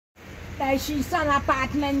Like she's an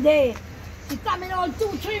apartment there. She coming all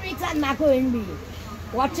 2-3 weeks and not going be.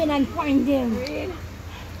 Watching and pointing.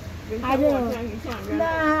 I don't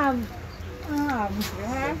know. No.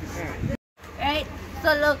 Right?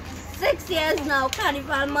 So look, 6 years now,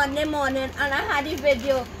 Carnival Monday morning, and I had the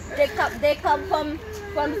video. They come from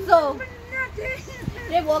so.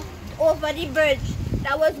 They walk over the bridge.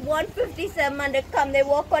 That was 157 and they come. They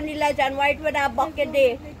walk on the ledge and right with that bucket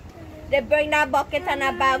there. They bring that bucket and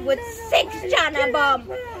a bag with 6 China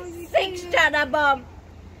bomb. 6 China bomb.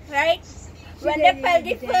 Right? When they fell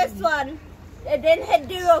the first one, it didn't hit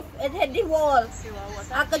the roof, it hit the wall.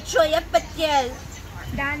 I could show you pictures.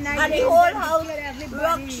 And the whole house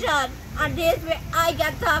ruction. And this where I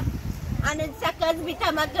get up. And in seconds, by the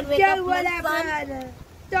time I could wake up my son.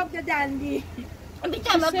 Dr. Dandy. By the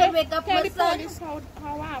time I could wake up my son,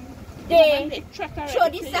 they show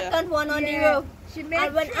the second one on the roof.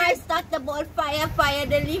 And when I start the ball fire,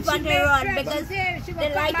 they leave and they run because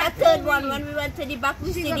they like a third one. When we went to the back,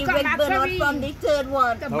 we see the wig burn out from the third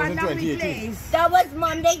one. That was in 2018. That was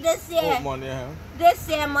Monday this year. Oh, Monday, huh? This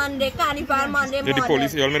year, Monday, Carnival Monday morning. Did the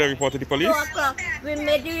police, you all made a report to the police? 2 o'clock. We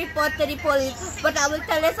made the report to the police. But I will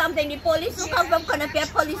tell you something. The police who come from Cunupia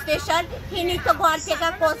police station, he needs to go and take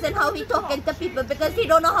a course in how he talking to people because he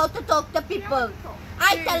don't know how to talk to people.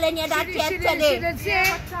 I telling you that here today.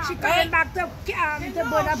 She coming back to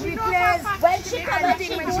burn up the place. When she come and she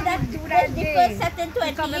do that the first set in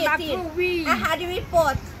 2018. I had a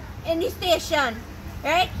report in the station.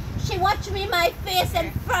 Right? She watched me my face in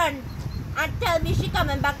front and tell me she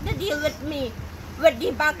coming back to deal with me with the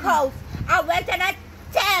back house. I went and I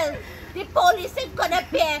tell the police in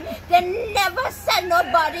Cunupia they never send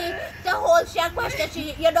nobody to hold she and question.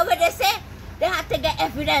 You know what they say? They have to get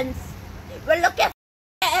evidence. We're looking for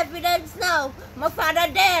evidence now. My father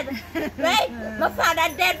dead, right? My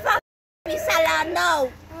father dead from Salon now.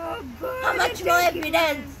 Oh God, how much more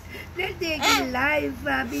evidence? They're taking life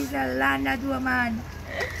from Salon, that woman.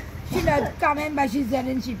 She's not coming, but she's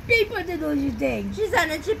sending she people to do she things. She's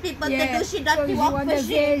sending she people to do she not so walk for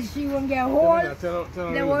she. She won't get hold.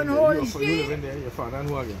 They won't hold she. Your father and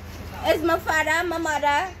who again? It's my father, my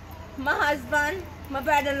mother, my husband, my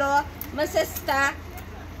brother-in-law, my sister,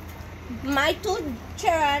 my 2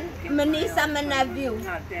 children, my niece and my nephew.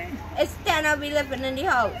 It's 10 of we living in the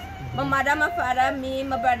house. My mother, my father, me,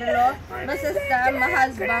 my brother-in-law, my sister, my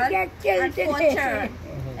husband, and 4 children.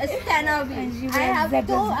 It's 10 of we. I have 2 and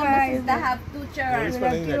my sister have 2 children.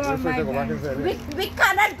 We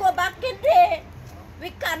cannot go back in there. We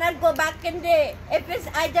cannot go back in there. If it's,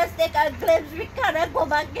 I just take a glimpse, we cannot go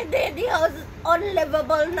back in there. The house is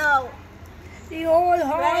unlivable now. The whole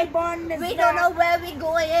house burned. We don't know where we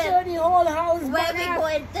going. So the whole house where we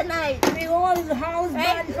going tonight. The whole house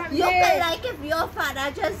burned from you there. can like if your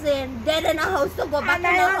father just dead in a house to go back in the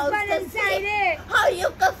house to see how you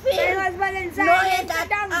can feel. My husband inside knowing that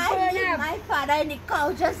I leave my father in the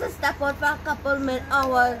couch just to step out for a couple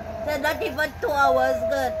hours. They're not even 2 hours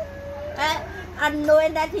good. And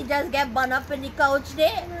knowing that he just get burned up in the couch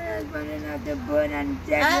there. To burn and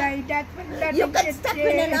dead like that. You can step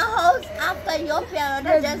in a house after your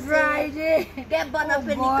parents just get burned up in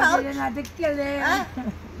the couch. To kill him.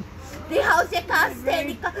 The house you can't stay in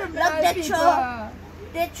the couch. Look,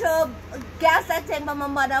 they throw gas I think by my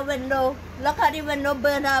mother's window. Look how the window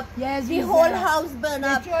burn up. Yes, the whole house burn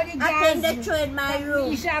up. I think they throw in my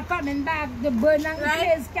room. Isha coming back, the burn and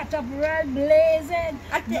place catch up red blazing.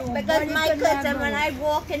 Because my curtain, when I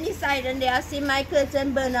walk in the side and there I see my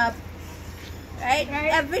curtain burn up. Right?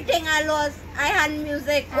 Everything I lost. I had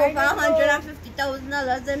music, over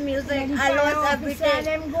 $150,000 in music. I lost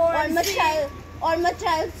everything. All my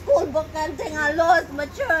child's school book and thing I lost, my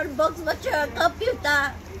child books, my child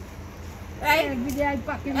computer. Right?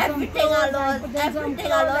 Everything I lost.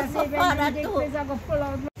 Everything I lost. My father too. And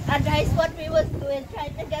that's what we was doing,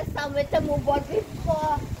 trying to get somewhere to move on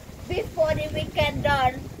before the weekend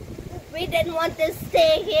done. We didn't want to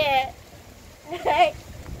stay here. Right?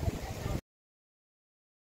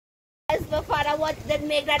 My father wanted to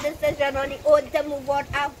make that decision on his own to move on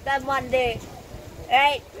after Monday.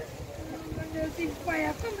 Right?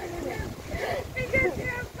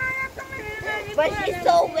 But she's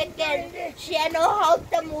so wicked. She know how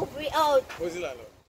to move me out.